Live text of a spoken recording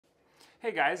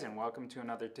Hey guys, and welcome to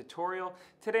another tutorial.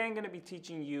 Today I'm going to be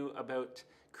teaching you about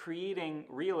creating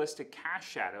realistic cast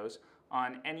shadows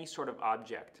on any sort of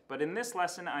object. But in this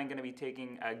lesson I'm going to be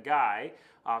taking a guy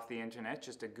off the internet,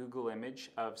 just a Google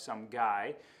image of some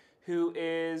guy who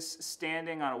is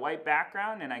standing on a white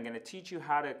background, and I'm going to teach you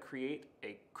how to create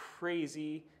a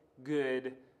crazy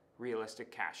good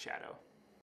realistic cast shadow.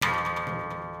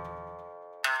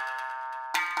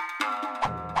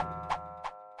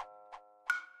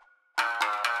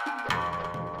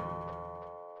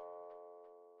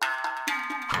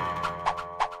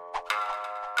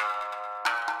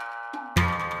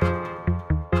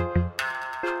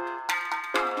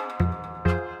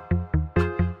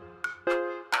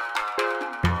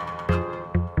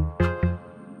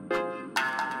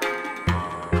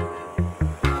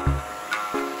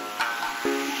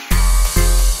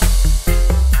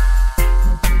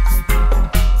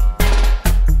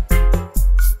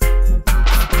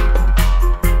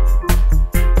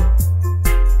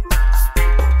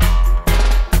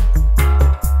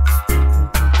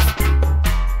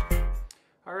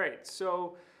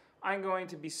 So I'm going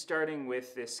to be starting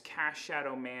with this cast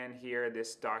shadow man here,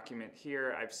 this document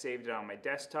here. I've saved it on my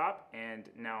desktop and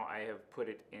now I have put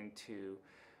it into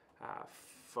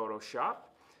Photoshop.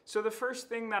 So the first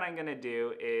thing that I'm going to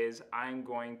do is I'm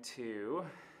going to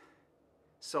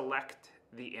select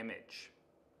the image.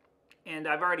 And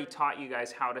I've already taught you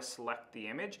guys how to select the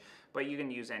image, but you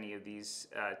can use any of these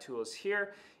tools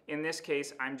here. In this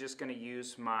case, I'm just going to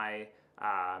use my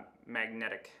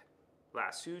magnetic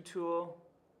lasso tool,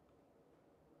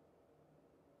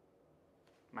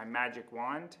 my magic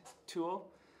wand tool.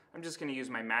 I'm just going to use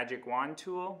my magic wand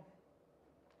tool,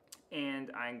 and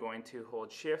I'm going to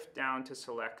hold shift down to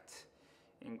select,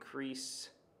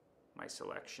 increase my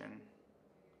selection,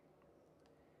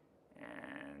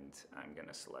 and I'm going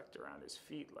to select around his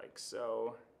feet like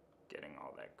so, getting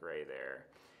all that gray there.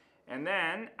 And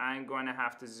then I'm going to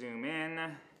have to zoom in,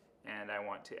 and I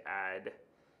want to add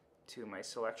to my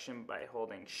selection by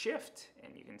holding shift,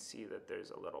 and you can see that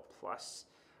there's a little plus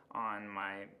on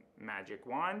my magic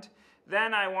wand.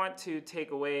 Then I want to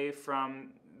take away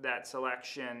from that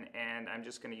selection, and I'm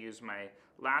just going to use my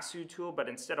lasso tool, but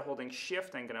instead of holding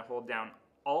shift I'm going to hold down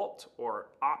Alt or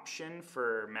Option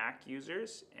for Mac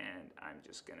users, and I'm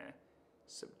just going to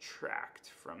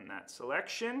subtract from that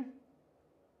selection,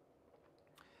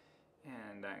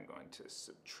 and I'm going to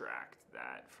subtract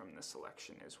that from the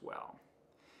selection as well.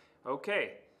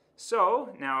 Okay,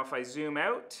 so now if I zoom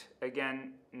out,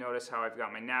 again, notice how I've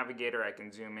got my navigator. I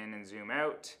can zoom in and zoom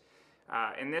out.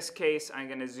 In this case, I'm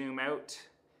going to zoom out,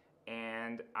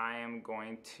 and I am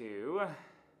going to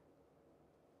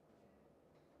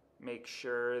make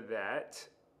sure that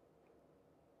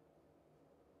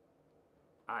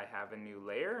I have a new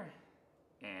layer,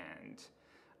 and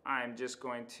I'm just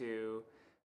going to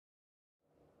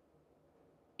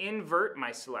invert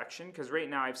my selection, because right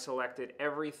now I've selected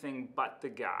everything but the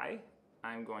guy.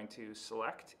 I'm going to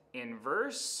select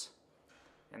inverse,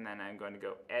 and then I'm going to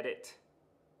go edit,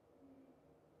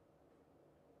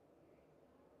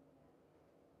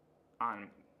 on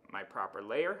my proper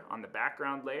layer, on the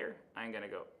background layer. I'm going to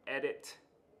go edit,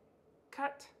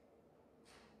 cut,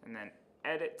 and then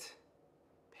edit,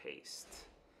 paste.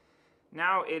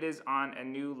 Now it is on a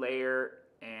new layer,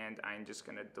 and I'm just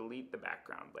going to delete the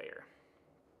background layer.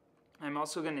 I'm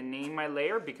also going to name my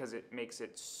layer because it makes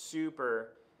it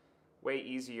super way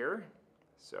easier.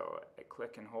 So I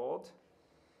click and hold,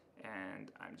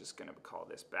 and I'm just going to call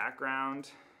this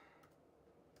background.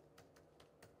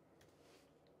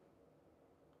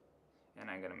 And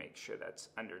I'm going to make sure that's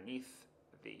underneath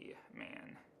the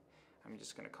man. I'm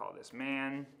just going to call this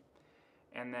man.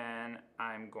 And then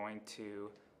I'm going to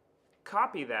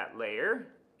copy that layer.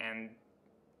 And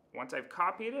once I've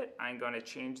copied it, I'm going to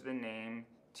change the name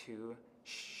to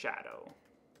shadow.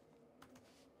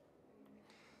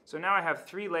 So now I have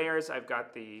three layers. I've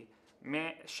got the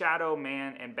shadow,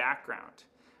 man, and background.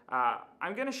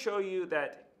 I'm going to show you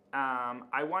that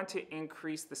I want to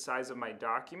increase the size of my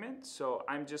document, so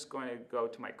I'm just going to go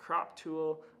to my crop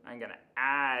tool. I'm going to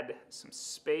add some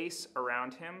space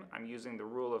around him. I'm using the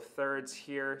rule of thirds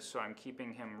here, so I'm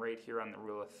keeping him right here on the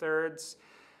rule of thirds.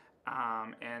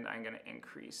 And I'm going to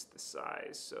increase the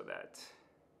size so that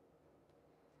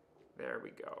there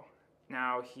we go.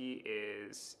 Now he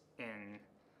is in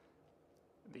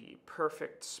the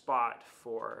perfect spot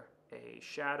for a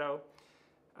shadow.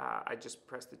 I just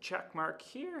press the check mark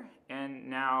here, and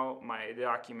now my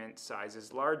document size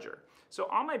is larger. So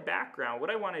on my background, what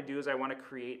I want to do is I want to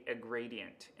create a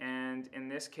gradient. And in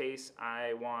this case,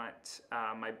 I want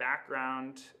my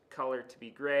background color to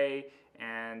be gray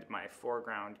and my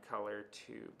foreground color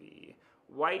to be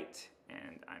white,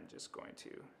 and I'm just going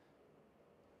to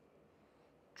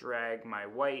drag my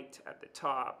white at the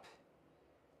top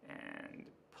and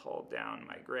pull down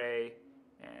my gray,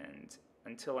 and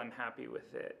until I'm happy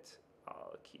with it,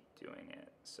 I'll keep doing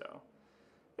it. So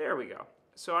there we go.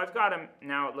 So I've got him,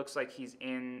 now it looks like he's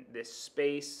in this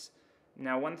space.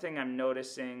 Now one thing I'm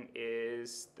noticing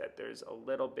is that there's a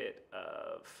little bit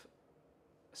of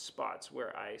spots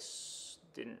where I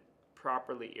didn't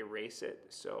properly erase it.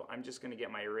 So I'm just going to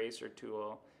get my eraser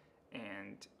tool,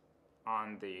 and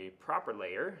on the proper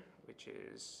layer, which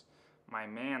is my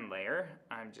man layer,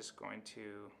 I'm just going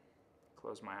to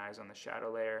close my eyes on the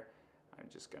shadow layer. I'm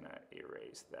just going to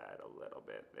erase that a little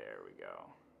bit. There we go.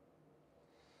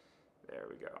 There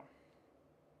we go.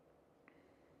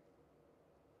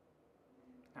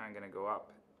 Now I'm going to go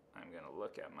up. I'm going to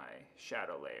look at my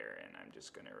shadow layer, and I'm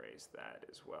just going to erase that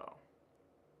as well.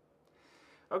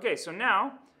 Okay, so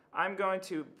now I'm going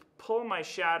to pull my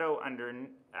shadow under.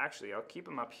 Actually, I'll keep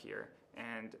him up here,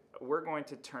 and we're going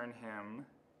to turn him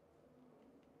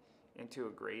into a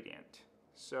gradient.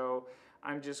 So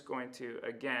I'm just going to,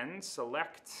 again,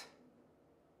 select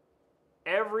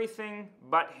everything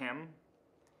but him,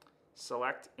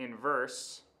 select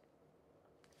inverse,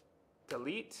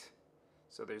 delete,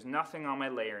 so there's nothing on my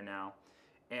layer now.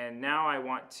 And now I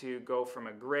want to go from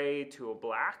a gray to a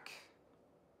black,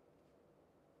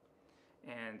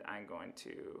 and I'm going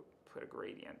to put a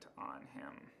gradient on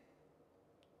him.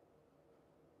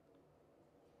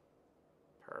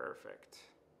 Perfect.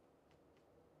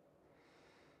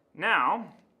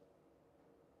 Now,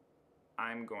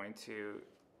 I'm going to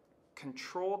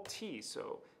Control T,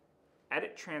 so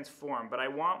edit transform, but I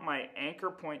want my anchor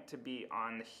point to be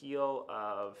on the heel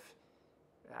of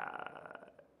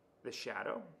the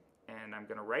shadow, and I'm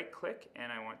going to right click,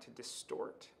 and I want to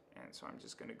distort, and so I'm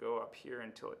just going to go up here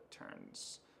until it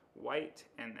turns white,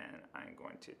 and then I'm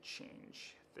going to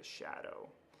change the shadow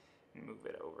and move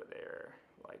it over there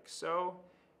like so,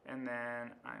 and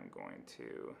then I'm going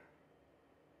to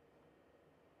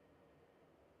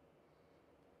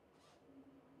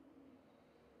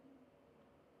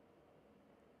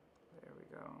there we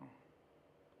go.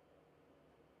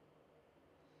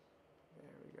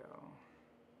 There we go.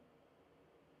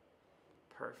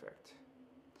 Perfect.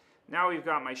 Now we've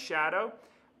got my shadow,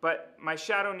 but my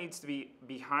shadow needs to be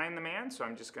behind the man, so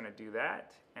I'm just going to do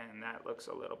that, and that looks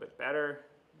a little bit better.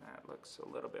 That looks a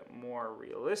little bit more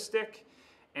realistic,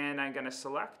 and I'm going to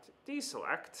select,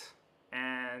 deselect,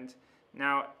 and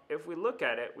now if we look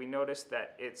at it, we notice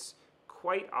that it's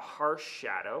quite a harsh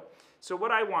shadow. So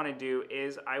what I want to do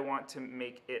is I want to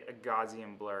make it a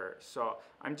Gaussian blur. So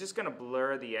I'm just going to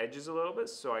blur the edges a little bit.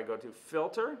 So I go to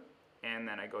Filter, and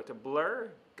then I go to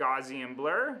Blur, Gaussian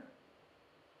Blur,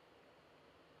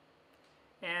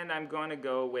 and I'm going to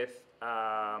go with,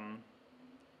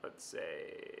 let's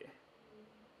say,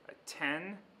 a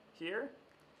 10 here.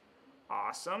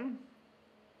 Awesome.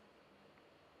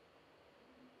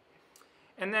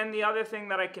 And then the other thing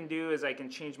that I can do is I can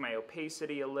change my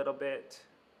opacity a little bit.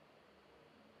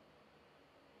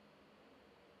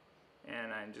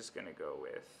 And I'm just going to go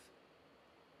with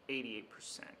 88%.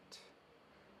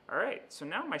 All right, so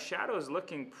now my shadow is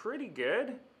looking pretty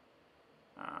good.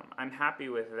 I'm happy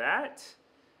with that.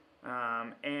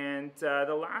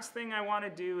 The last thing I want to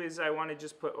do is I want to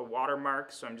just put a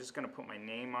watermark. So I'm just going to put my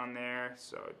name on there.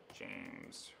 So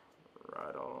James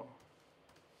Ruddle.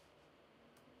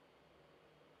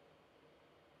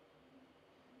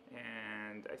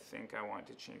 And I think I want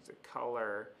to change the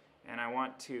color, and I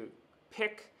want to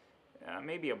pick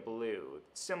maybe a blue,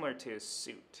 similar to his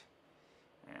suit.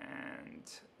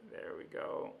 And there we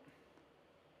go.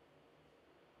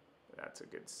 That's a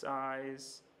good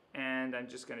size. And I'm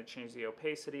just going to change the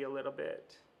opacity a little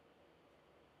bit.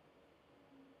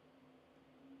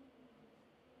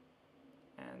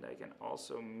 And I can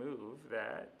also move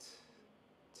that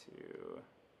to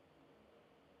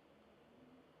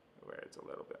where it's a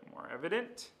little bit more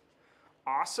evident.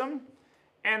 Awesome.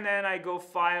 And then I go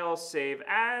File, Save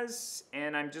As,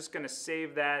 and I'm just going to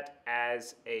save that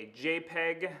as a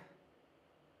JPEG.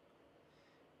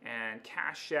 And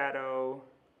Cast Shadow,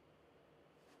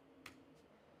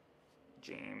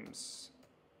 James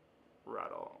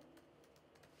Ruddle.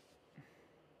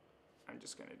 I'm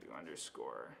just going to do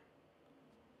underscore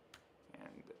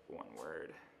and one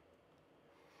word.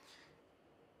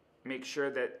 Make sure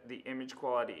that the image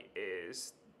quality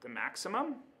is the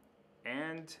maximum.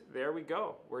 And there we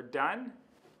go. We're done.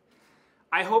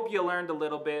 I hope you learned a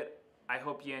little bit. I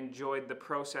hope you enjoyed the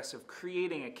process of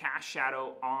creating a cast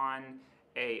shadow on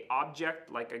an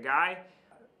object like a guy.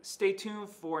 Stay tuned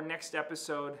for next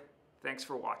episode. Thanks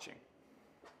for watching.